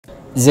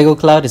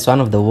Zegocloud is one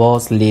of the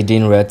world's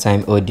leading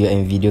real-time audio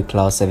and video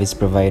cloud service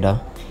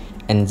provider,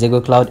 and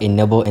Zegocloud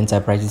enables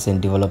enterprises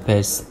and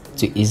developers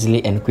to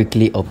easily and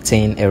quickly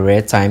obtain a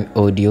real-time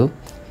audio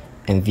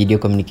and video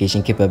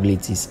communication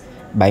capabilities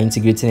by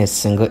integrating a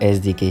single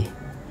SDK,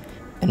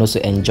 and also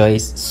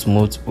enjoys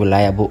smooth,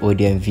 reliable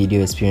audio and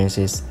video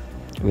experiences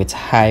with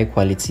high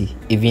quality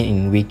even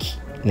in weak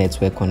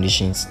network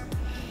conditions.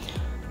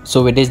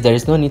 So with this, there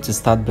is no need to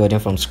start building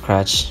from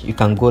scratch. You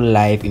can go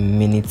live in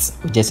minutes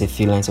with just a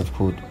few lines of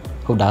code.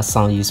 Hope that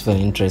sounds useful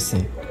and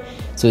interesting.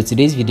 So in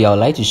today's video, I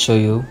would like to show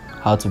you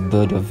how to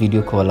build a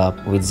video call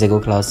app with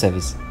Zegocloud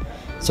service.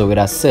 So with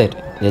that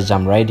said, let's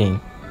jump right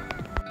in.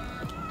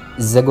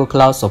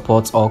 Zegocloud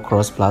supports all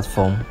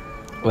cross-platform,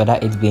 whether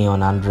it being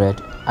on Android,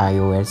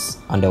 iOS,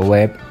 on the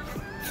web,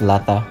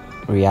 Flutter,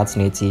 React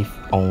Native,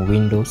 on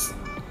Windows,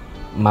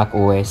 Mac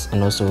OS,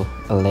 and also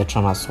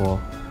Electron as well.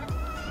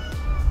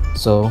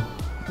 So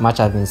much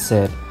has been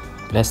said,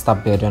 let's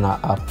start building our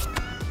app.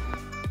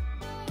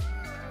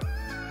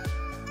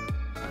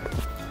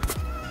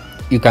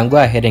 You can go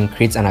ahead and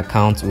create an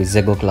account with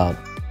Zegocloud.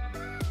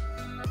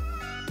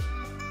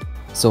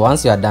 So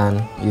once you are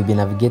done, you'll be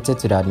navigated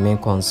to the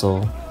admin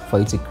console for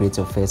you to create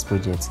your first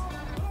project.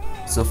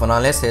 So for now,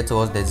 let's head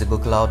towards the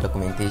Zegocloud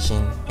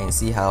documentation and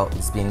see how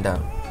it's being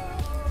done.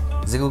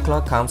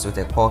 Zegocloud comes with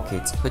a core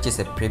kit, which is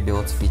a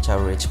pre-built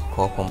feature-rich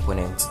core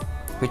component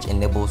which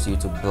enables you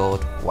to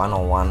build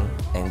one-on-one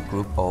and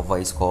group or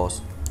voice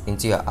calls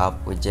into your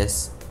app with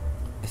just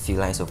a few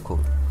lines of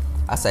code.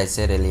 As I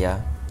said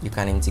earlier, you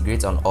can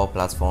integrate on all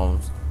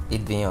platforms,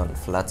 it being on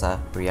Flutter,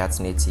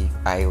 React Native,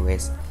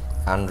 iOS,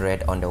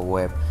 Android, on the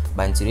web,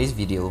 but in today's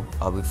video,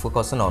 I'll be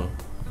focusing on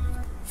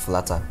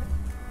Flutter.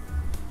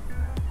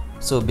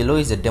 So below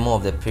is a demo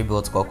of the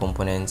pre-built core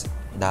component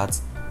that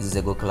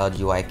Zegocloud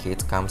UI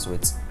kit comes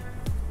with.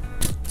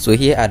 So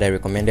here are the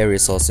recommended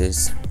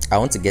resources. I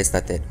want to get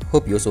started.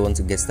 Hope you also want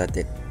to get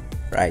started.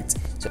 Right,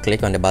 so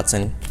click on the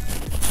button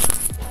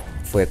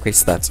for a quick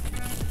start.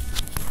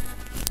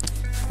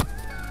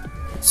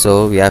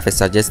 So we have a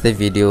suggested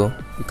video,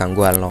 you can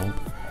go along.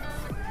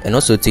 And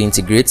also to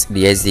integrate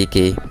the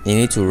SDK, you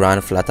need to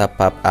run Flutter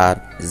pub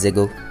add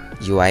Zego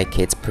UI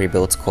kit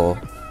pre-built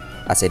core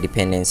as a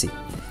dependency.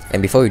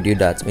 And before we do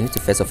that, we need to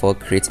first of all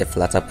create a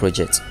Flutter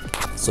project.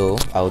 So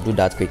I'll do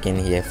that quick in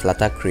here,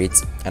 Flutter create,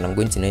 and I'm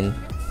going to name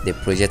the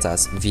project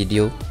as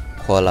video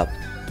call app.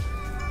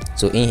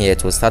 So in here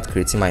it will start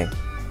creating my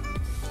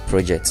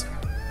project.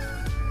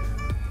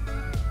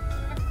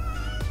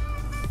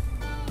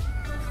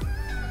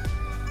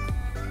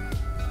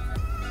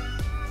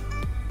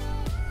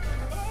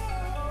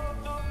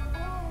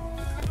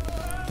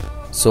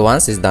 So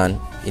once it's done,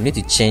 you need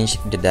to change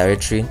the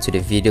directory to the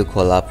video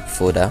call app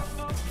folder,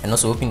 and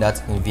also open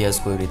that in VS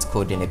Code with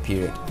code in a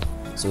period.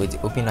 So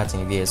open that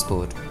in VS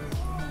Code.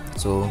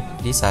 So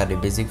these are the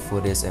basic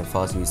folders and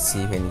files you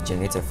see when you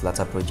generate a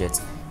Flutter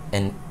project,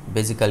 and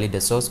basically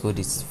the source code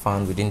is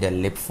found within the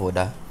lib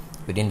folder.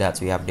 Within that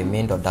we have the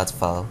main.dat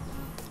file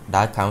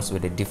that comes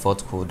with the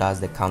default code, that's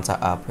the counter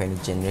app when you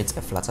generate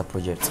a Flutter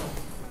project.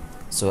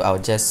 So I'll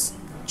just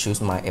choose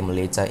my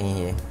emulator in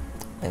here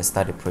and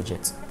start the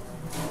project.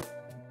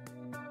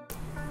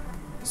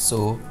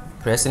 So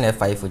pressing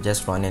F5 will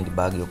just run and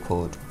debug your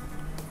code.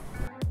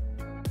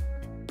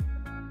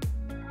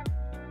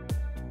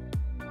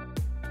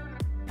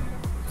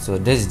 So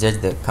this is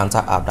just the counter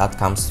app that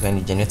comes when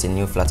you generate a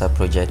new Flutter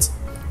project.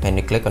 When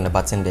you click on the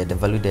button there, the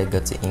value there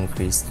gets to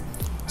increase.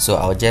 So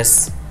I'll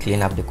just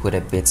clean up the code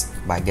a bit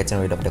by getting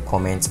rid of the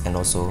comments and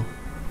also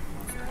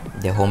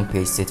the home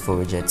page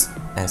stateful widget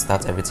and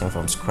start everything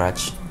from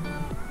scratch.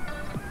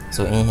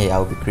 So in here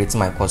I'll be creating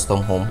my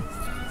custom home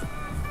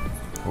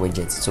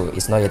widget. So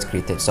it's not yet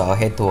created, so I'll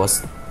head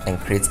towards and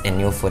create a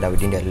new folder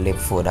within the lib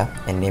folder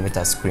and name it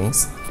as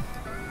screens.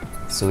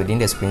 So within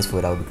the screens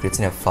folder, I'll be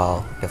creating a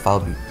file. The file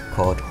will be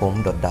called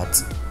home.dat.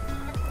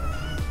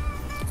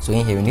 So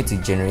in here we need to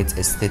generate a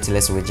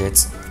stateless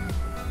widget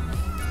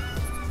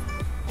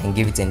and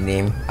give it a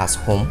name as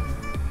home.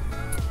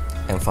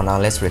 And for now,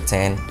 let's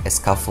return a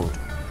scaffold.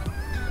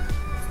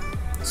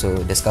 So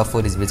the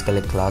scaffold is basically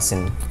a class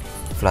in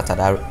Flutter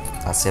that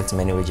accepts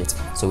many widgets.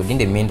 So within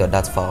the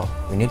main.dat file,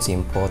 we need to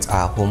import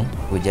our home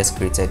we just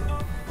created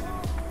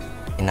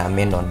in our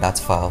main.dat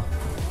file.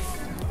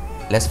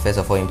 Let's first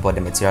of all import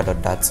the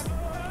material.dat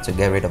to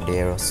get rid of the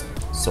errors.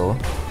 So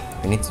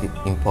we need to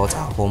import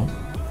our home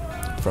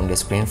from the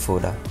screen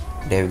folder.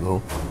 There we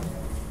go.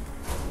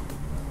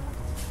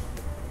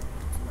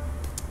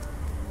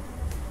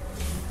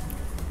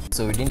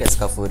 So within the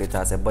scaffold it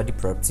has a body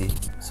property.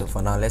 So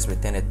for now, let's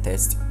return a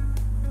text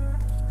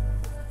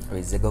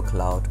with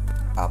Zegocloud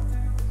app.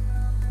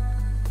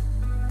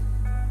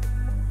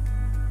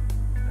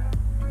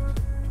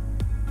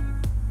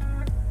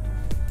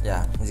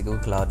 Yeah,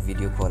 Zegocloud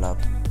video call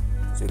app.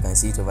 So you can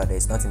see it over there.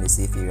 It's not in the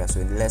safe area,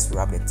 so let's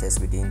wrap the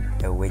text within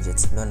a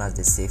widget known as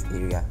the safe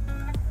area.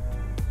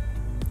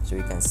 So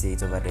you can see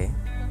it over there.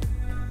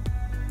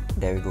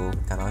 There we go, you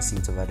can now see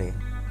it over there.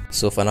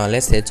 So for now,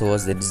 let's head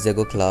towards the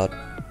Zegocloud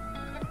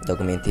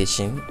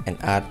documentation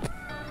and add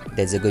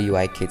the Zego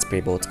UI Kit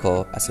pre-built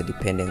core as a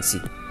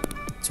dependency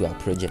to our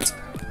project.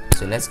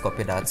 So let's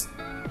copy that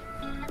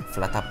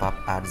Flutter pub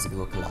add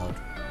Zegocloud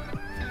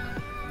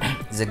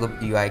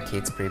Zego UI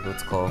Kit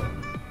pre-built core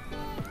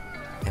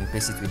and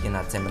paste it within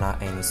our terminal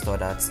and install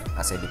that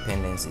as a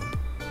dependency.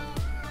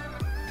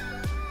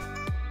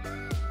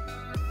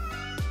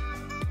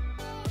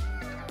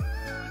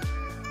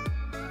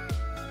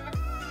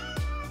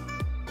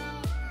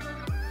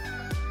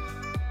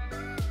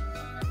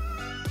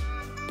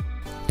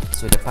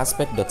 So the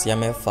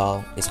paspec.yaml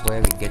file is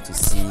where we get to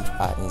see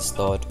our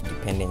installed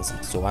dependency.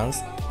 So once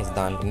it's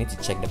done, we need to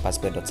check the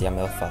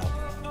paspec.yaml file.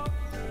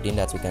 Within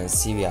that, we can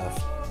see we have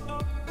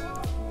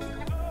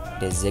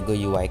the Zego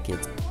UI Kit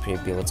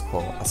pre-built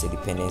core as a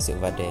dependency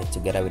over there,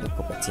 together with the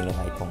Cupertino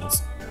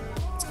icons.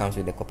 It comes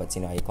with the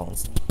Cupertino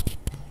icons.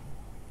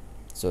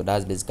 So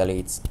that's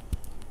basically it.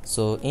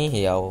 So in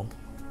here,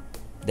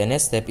 the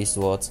next step is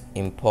what?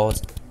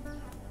 Import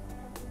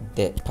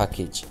the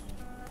package.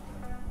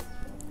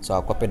 So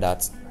I'll copy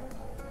that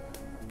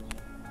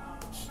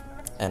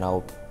and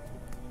I'll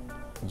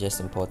just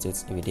import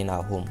it within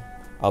our home.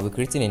 I'll be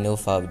creating a new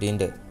file within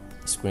the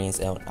screens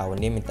and I will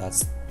name it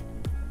as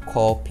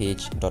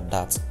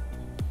corepage.dat.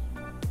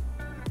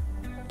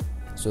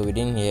 So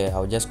within here,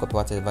 I'll just copy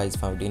whatever is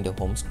found within the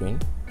home screen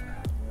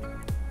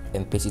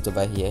and paste it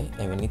over here,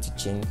 and we need to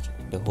change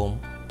the home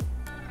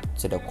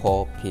to the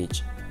core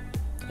page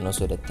and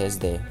also the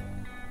text there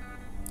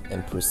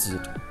and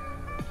proceed.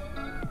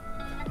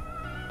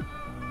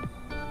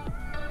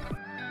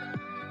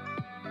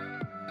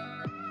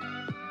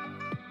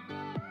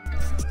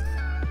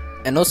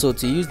 And also,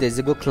 to use the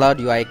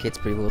Zegocloud UI Kit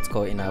pre-built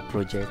core in our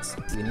project,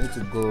 we need to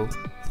go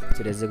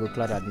to the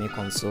Zegocloud admin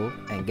console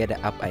and get the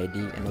app ID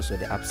and also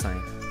the app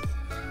sign.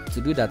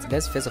 To do that,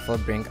 let's first of all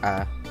bring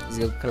our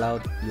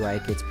Zegocloud UI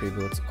Kit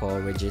pre-built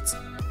core widget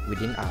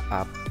within our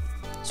app.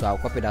 So I'll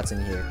copy that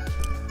in here.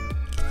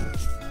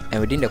 And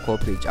within the core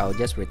page, I'll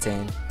just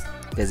return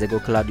the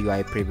Zegocloud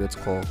UI pre-built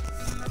core.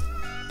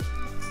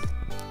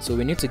 So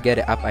we need to get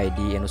the app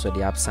ID and also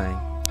the app sign.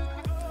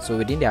 So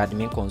within the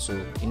admin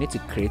console, you need to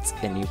create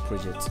a new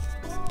project.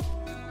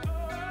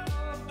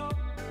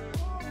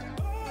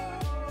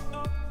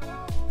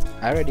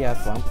 I already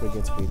have one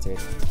project created,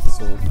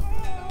 so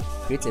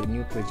create a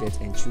new project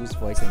and choose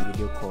voice and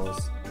video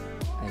calls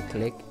and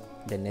click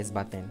the next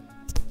button.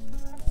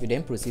 We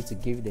then proceed to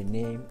give the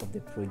name of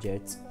the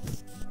project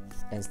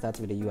and start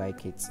with the UI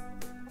kit.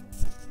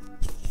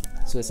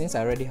 So since I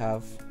already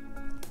have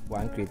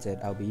one created,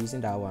 I'll be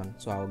using that one,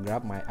 so I'll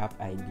grab my app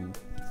ID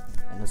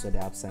and also the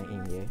app sign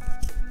in here.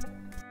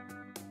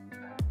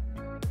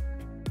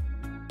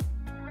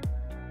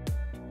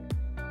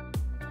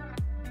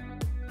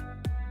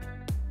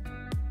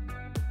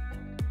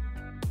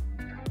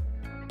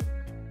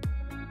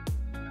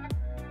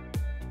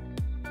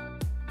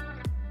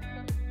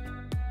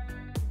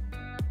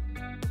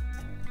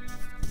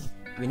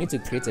 We need to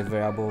create a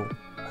variable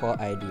core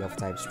ID of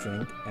type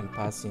string and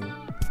pass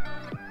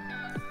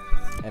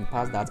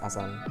that as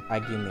an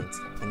argument,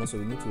 and also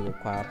we need to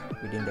require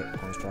within the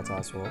constructor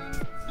as well.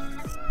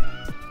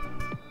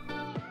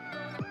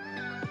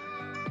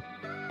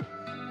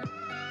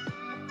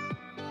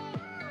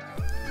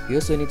 We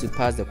also need to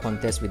pass the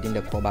context within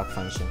the callback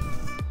function.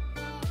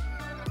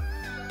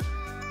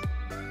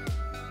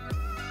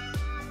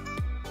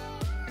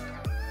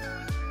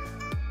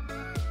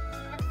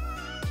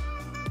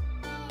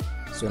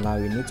 So now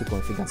we need to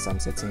configure some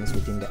settings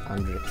within the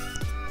Android.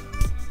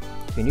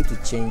 We need to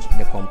change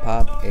the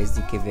compiled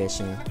SDK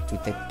version to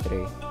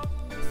 33.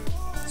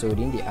 So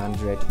within the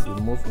Android, we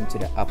move into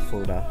the app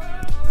folder,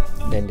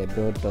 then the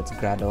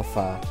build.gradle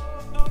file,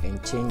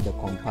 and change the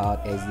compiled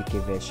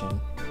SDK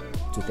version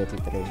to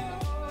 33.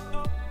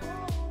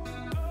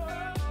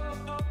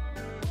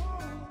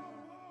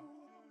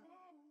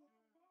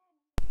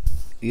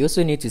 We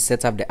also need to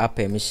set up the app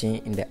permission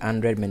in the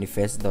Android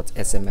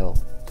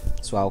manifest.xml.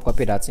 So I'll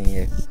copy that in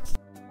here.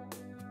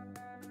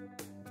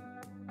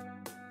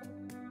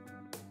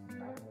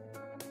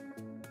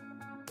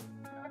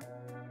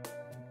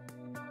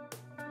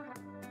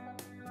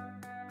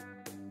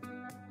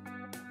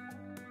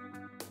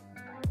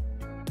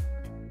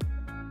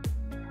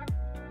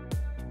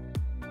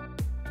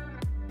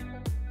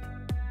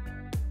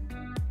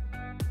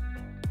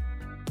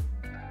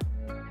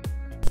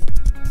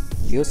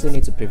 We also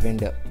need to prevent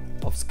the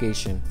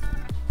obfuscation.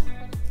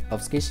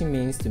 Obfuscation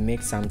means to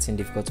make something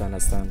difficult to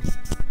understand.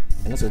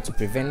 And also to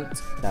prevent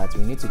that,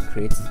 we need to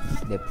create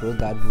the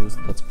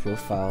proguardrules.pro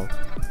file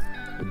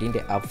within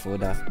the app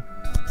folder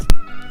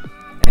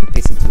and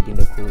paste it within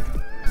the code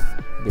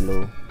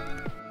below.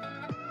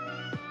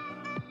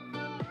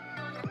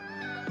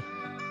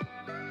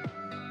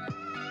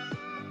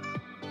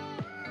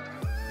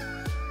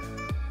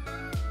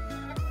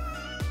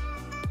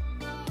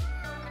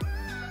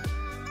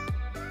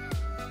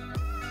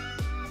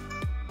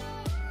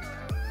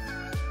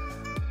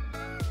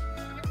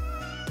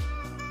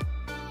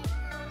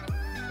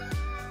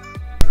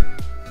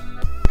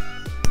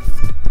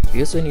 We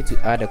also need to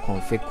add a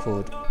config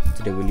code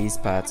to the release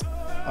part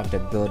of the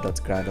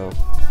build.gradle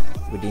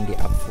within the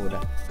app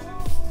folder.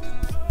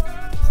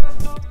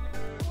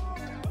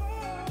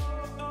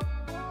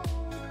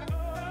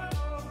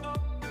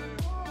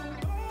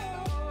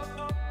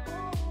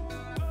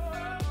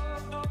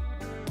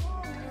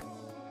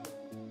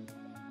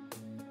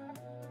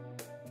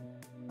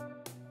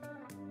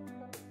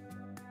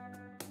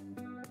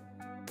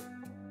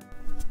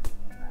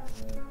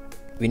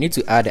 We need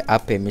to add the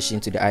app permission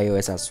to the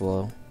iOS as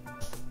well,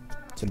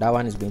 so that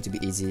one is going to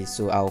be easy.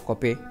 So I'll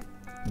copy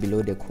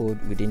below the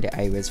code within the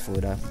iOS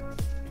folder,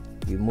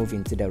 we move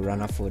into the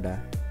runner folder,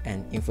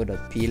 and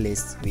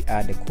info.plist we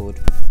add the code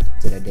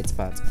to the dev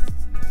part.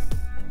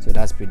 So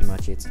that's pretty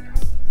much it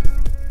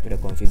with the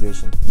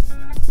configuration.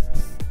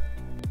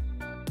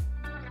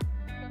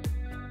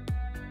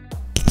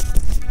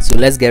 So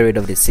let's get rid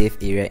of the safe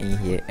area in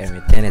here and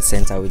return a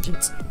center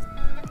widget.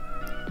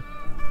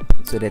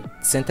 So the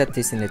center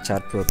takes in the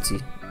chart property,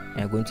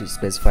 and I'm going to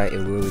specify a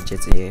row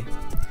widget here,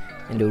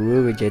 and the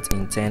row widget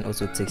in turn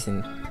also takes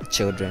in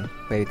children,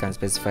 where you can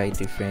specify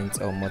different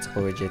or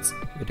multiple widgets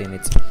within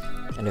it.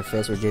 And the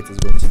first widget is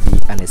going to be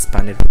an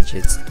expanded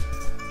widget,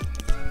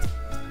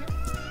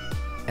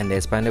 and the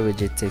expanded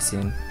widget takes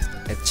in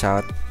a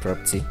child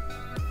property,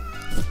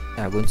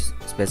 and I'm going to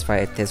specify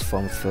a text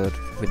form field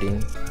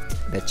within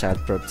the child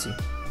property.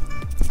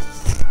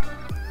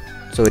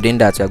 So within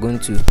that we are going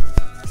to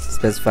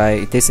specify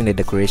it takes in the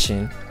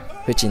decoration,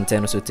 which in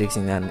turn also takes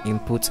in an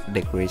input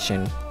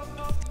decoration.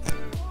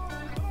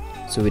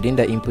 So within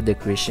the input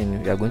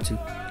decoration we are going to,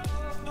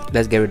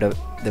 let's get rid of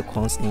the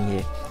cons in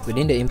here.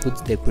 Within the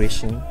input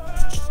decoration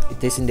it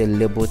takes in the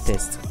label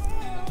text,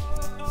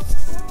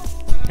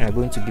 and I'm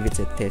going to give it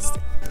a text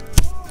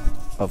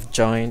of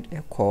joined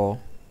a call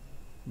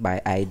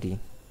by ID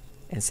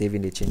and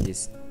saving the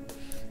changes.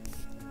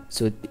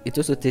 So it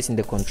also takes in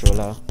the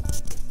controller,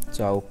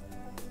 so I'll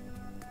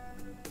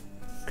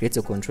create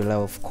a controller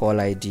of call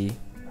ID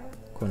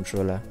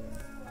controller,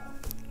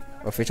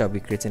 of which I'll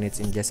be creating it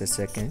in just a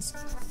second.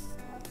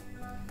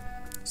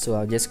 So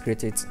I'll just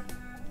create it.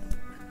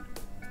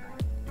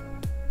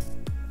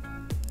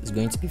 It's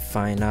going to be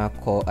final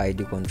call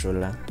ID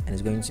controller, and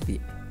it's going to be,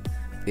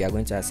 we are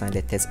going to assign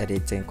the text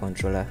editing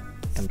controller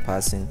and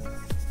passing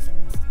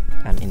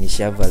an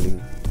initial value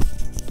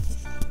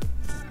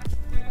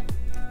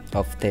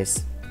of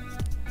text,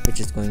 which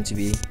is going to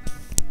be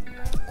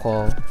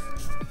call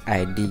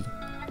ID,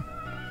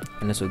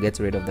 and also get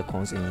rid of the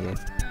cons in here.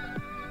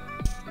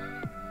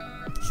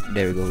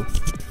 There we go.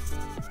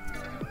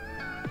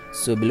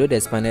 So below the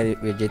expanded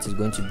widget is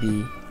going to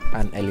be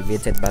an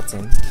elevated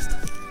button.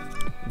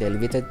 The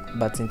elevated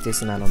button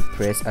takes in an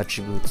onPress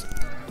attribute.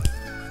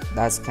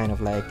 That's kind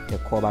of like the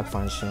callback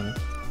function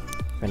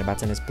when the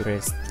button is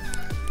pressed.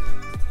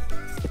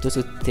 It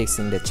also takes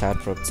in the child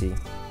property.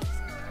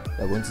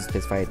 We're going to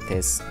specify a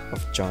text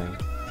of join.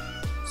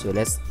 So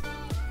let's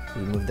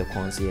remove the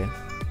cons here.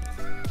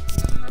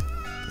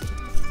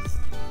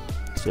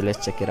 So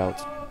let's check it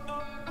out.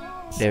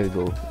 There we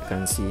go, you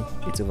can see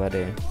it's over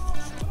there.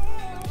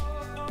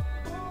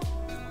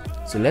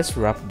 So let's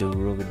wrap the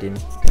row within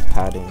a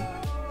padding,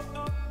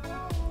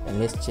 and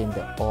let's change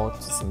the all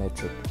to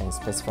symmetric and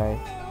specify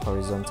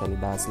horizontally,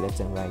 that's left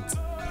and right,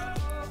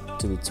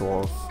 to be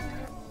 12.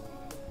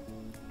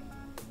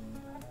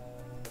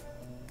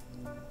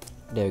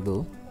 There we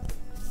go.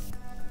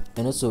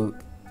 And also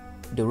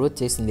the row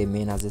takes in the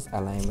main axis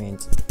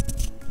alignment,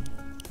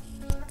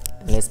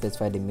 and let's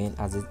specify the main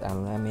axis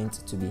alignment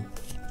to be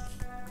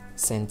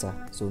center.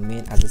 So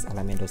main axis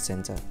alignment of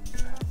center.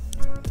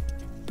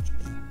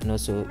 And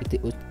also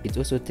it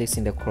also takes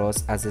in the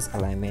cross axis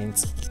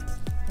alignment,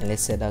 and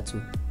let's set that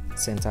to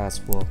center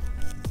as well.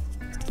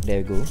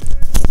 There we go.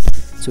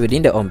 So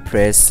within the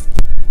onPress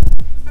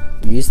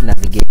we use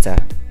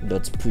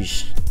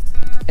navigator.push,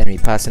 and we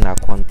pass in our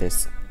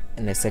context,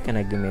 and the second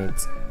argument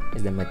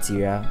is the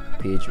material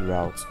page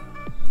route,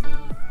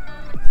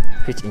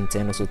 which in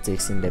turn also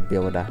takes in the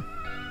builder.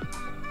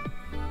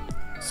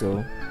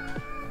 So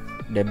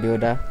the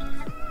builder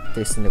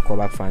takes in the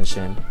callback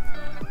function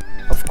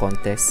of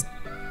context,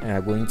 and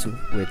are going to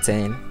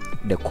return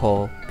the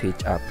call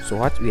page app. So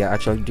what we are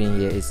actually doing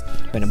here is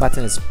when the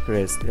button is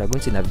pressed, we are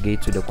going to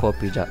navigate to the call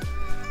page app.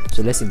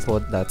 So let's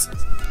import that.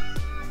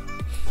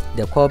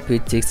 The call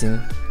page takes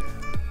in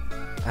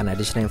an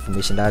additional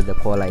information, that's the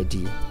call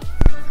ID,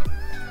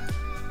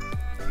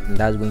 and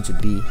that's going to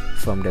be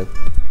from the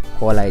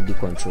call ID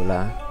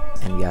controller,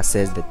 and we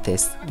access the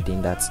text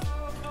within that.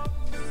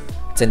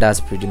 I think that's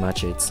pretty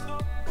much it.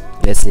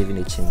 Let's save in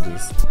the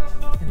changes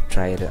and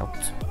try it out.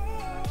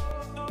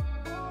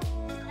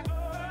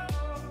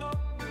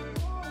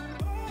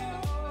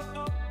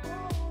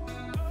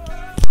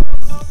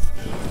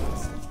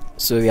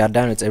 So we are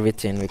done with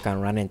everything. We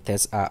can run and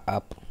test our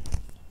app.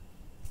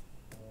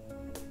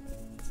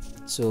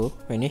 So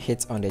when you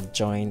hit on the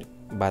join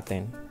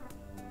button,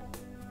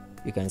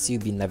 you can see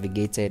you'll be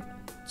navigated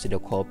to the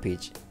call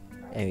page,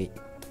 and we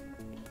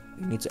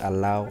need to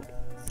allow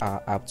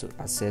our app to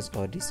access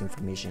all this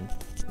information.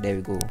 There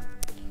we go.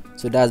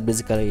 So that's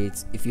basically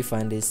it. If you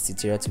find this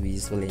tutorial to be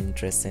useful and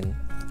interesting,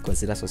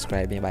 consider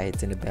subscribing by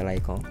hitting the bell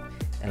icon.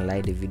 and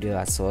like the video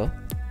as well.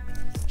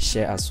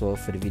 Share as well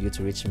for the video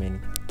to reach many.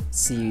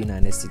 See you in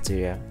our next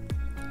tutorial.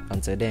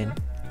 Until then,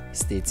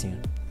 stay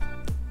tuned.